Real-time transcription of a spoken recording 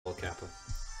Kappa.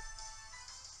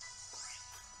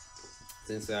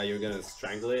 Since you're gonna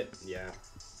strangle it, yeah.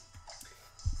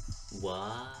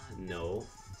 What? No.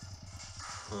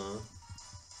 Huh?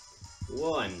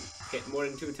 1. Hit more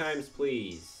than 2 times,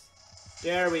 please.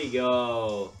 There we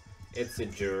go. It's a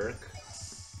jerk.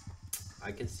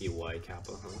 I can see why,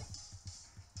 Kappa, huh?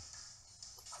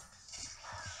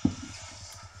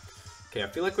 Okay, I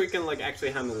feel like we can like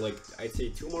actually handle like I'd say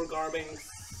 2 more Carbinks.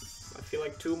 I feel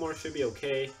like 2 more should be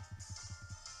okay.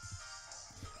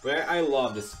 But I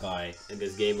love the sky in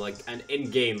this game, like, and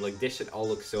in game, like this shit all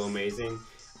looks so amazing.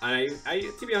 And I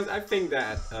to be honest, I think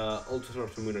that Ultra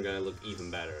Moon are gonna look even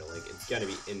better. Like it's gonna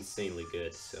be insanely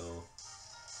good. So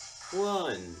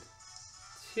 1,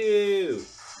 2.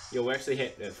 Yo, we actually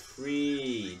hit the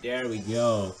 3. There we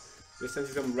go. We're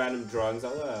sending some random drawings.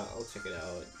 I'll check it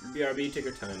out. BRB, take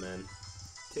your time, man.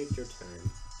 Take your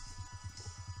time.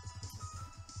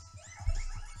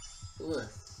 Ugh.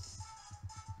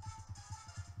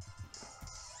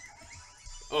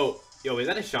 Oh, yo, is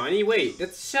that a shiny? Wait,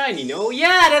 that's shiny, no?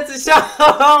 Yeah, that's a shiny!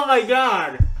 Oh my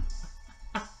god!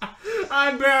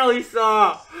 I barely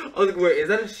saw! I was like, wait, is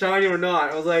that a shiny or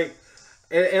not? I was like,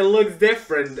 it looks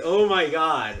different. Oh my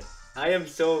god. I am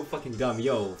so fucking dumb.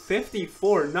 Yo,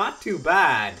 54, not too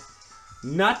bad.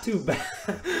 Not too bad.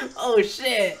 Oh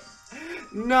shit!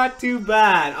 Not too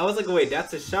bad. I was like, wait,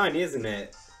 that's a shiny, isn't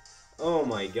it? Oh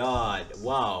my god.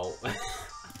 Wow.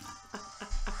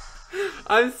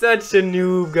 I'm such a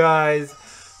noob, guys.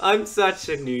 I'm such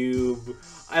a noob.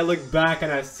 I looked back and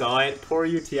I saw it. Poor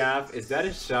UTF. Is that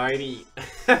a shiny?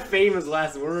 Famous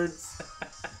last words.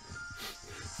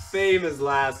 Famous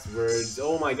last words.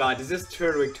 Oh my god. Is this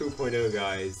Turdwick 2.0,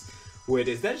 guys? Wait,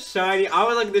 is that shiny? I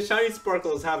was like, the shiny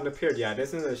sparkles haven't appeared yet.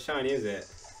 This isn't a shiny, is it?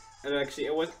 And actually,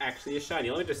 it was actually a shiny.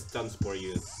 Let me just stun spore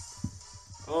you.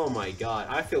 Oh my god.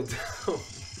 I feel dumb.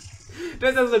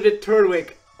 This is legit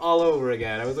Turdwick all over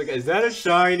again. I was like, is that a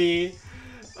shiny?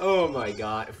 Oh my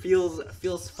god.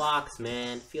 Feels Fox,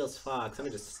 man. Feels Fox. Let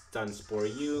me just stun spore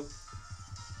you.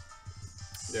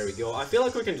 There we go. I feel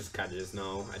like we can just catch this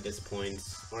now at this point.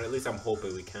 Or at least I'm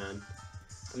hoping we can.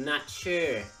 I'm not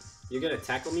sure. You're gonna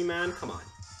tackle me, man? Come on.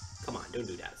 Come on, don't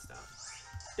do that stuff.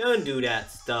 Don't do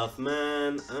that stuff,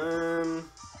 man.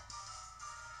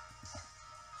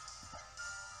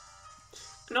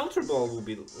 An Ultra Ball will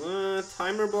be...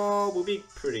 Timer Ball will be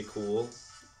pretty cool.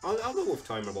 I'll go with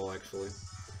Timer Ball, actually.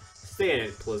 Stay in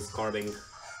it, plus Carbink.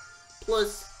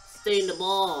 Plus, stay in the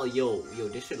ball. Yo,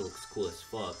 this shit looks cool as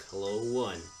fuck. Hello,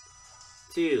 1,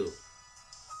 2,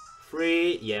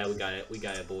 3. Yeah, we got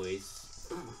it,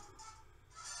 boys.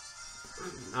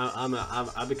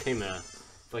 I became a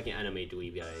fucking anime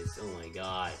dweeb, guys. Oh my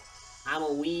god. I'm a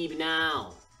weeb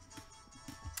now.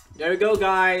 There we go,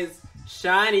 guys.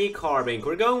 Shiny Carbink.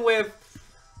 We're going with...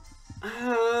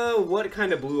 what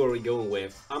kind of blue are we going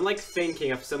with? I'm like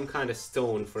thinking of some kind of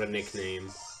stone for a nickname.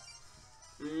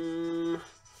 I'm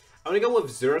gonna go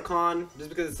with Zircon, just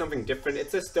because it's something different.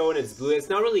 It's a stone, it's blue. It's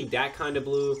not really that kind of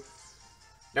blue.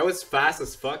 That was fast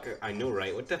as fuck. I know,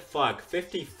 right? What the fuck?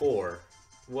 54.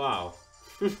 Wow.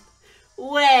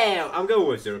 Wow! I'm going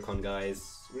with Zircon, guys.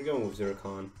 We're going with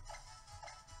Zircon.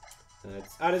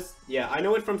 Yeah, I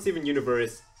know it from Steven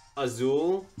Universe.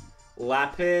 Azul,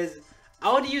 Lapis.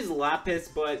 I would use Lapis,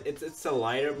 but it's a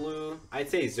lighter blue. I'd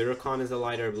say Zircon is a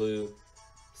lighter blue.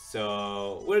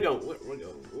 So we're going with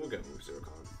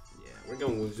Zircon. Yeah, we're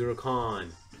going with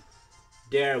Zircon.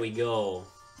 There we go.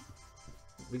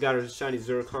 We got our shiny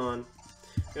Zircon.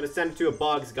 Gonna send it to a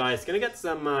box, guys. Gonna get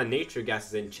some nature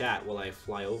gases in chat while I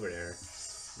fly over there.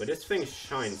 But this thing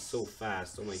shines so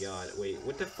fast. Oh my god. Wait,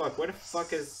 what the fuck? Where the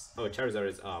fuck is... Oh, Charizard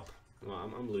is up. Well,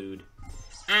 I'm lewd.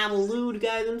 I'm lewd,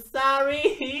 guys. I'm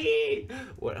sorry.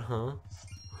 What? Huh?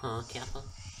 Huh, Kappa?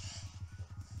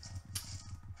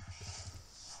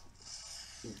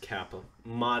 Kappa.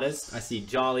 Modest. I see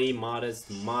jolly, modest,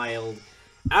 mild.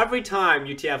 Every time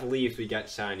UTF leaves, we get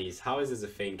shinies. How is this a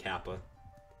thing, Kappa?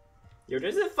 Yo,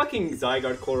 there's a fucking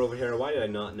Zygarde core over here. Why did I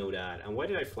not know that? And why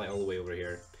did I fly all the way over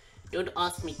here? Don't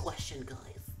ask me questions,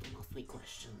 guys. Don't ask me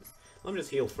questions. Let me just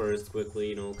heal first, quickly,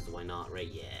 you know, because why not, right?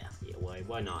 Yeah,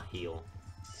 why not heal?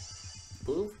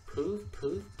 Poof, poof,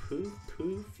 poof, poof,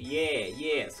 poof.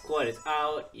 Yeah, squad is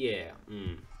out. Yeah,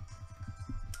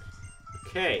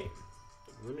 Okay,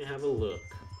 let me have a look.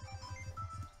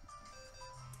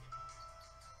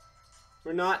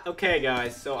 We're not... Okay,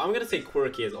 guys, so I'm gonna say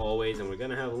quirky as always, and we're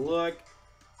gonna have a look.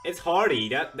 It's hardy.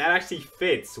 That actually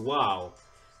fits. Wow.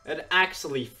 That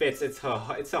actually fits. It's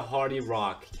a hardy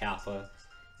rock, Kappa.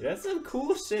 Yeah, that's some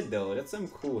cool shit, though. That's some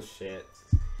cool shit.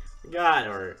 We got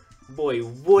our boy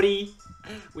Woody.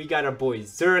 We got our boy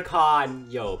Zircon.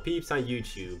 Yo, peeps on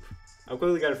YouTube. I'm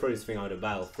quickly gonna throw this thing out of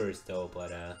battle first though,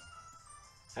 but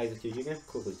hi YouTube, you can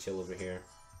quickly chill over here.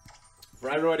 For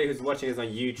everybody who's watching this on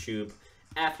YouTube,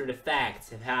 after the facts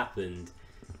have happened,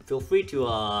 feel free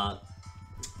to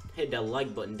hit that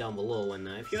like button down below, and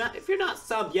if you're not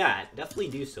subbed yet, definitely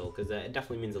do so, because it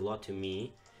definitely means a lot to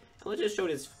me. And let's just show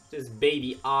this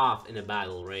baby off in a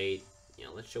battle, right? You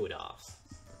know, let's show it off.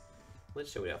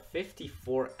 Let's show it off.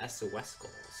 54 SOS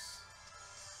goals.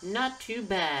 Not too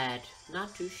bad.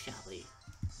 Not too shabby.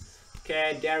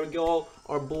 Okay, there we go.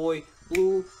 Our boy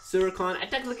Blue Zircon. I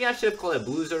should have called it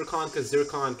Blue Zircon because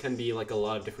Zircon can be like a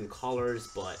lot of different colors,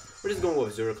 but we're just going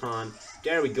with Zircon.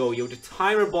 There we go, yo. The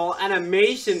timer ball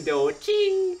animation though.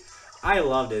 Ching! I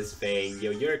love this thing.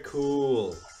 Yo, you're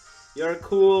cool. You're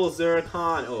cool,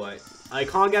 Zircon. Oh, I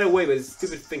can't get away with this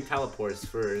stupid thing teleports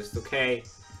first, okay?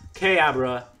 Okay,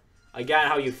 Abra. I get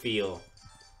how you feel.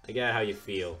 I get how you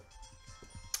feel.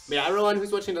 But yeah, everyone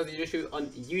who's watching on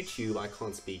YouTube, I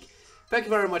can't speak. Thank you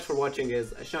very much for watching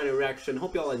this shiny reaction.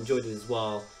 Hope y'all enjoyed it as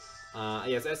well.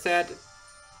 As I said,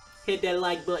 hit that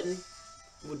like button.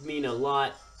 Would mean a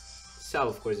lot. Sub,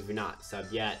 of course, if you're not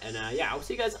subbed yet. And yeah, I'll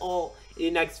see you guys all in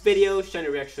the next video. Shiny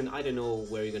reaction. I don't know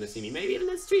where you're gonna see me. Maybe even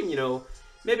in stream, you know.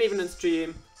 Maybe even in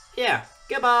stream. Yeah.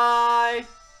 Goodbye.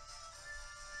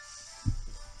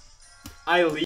 I leave.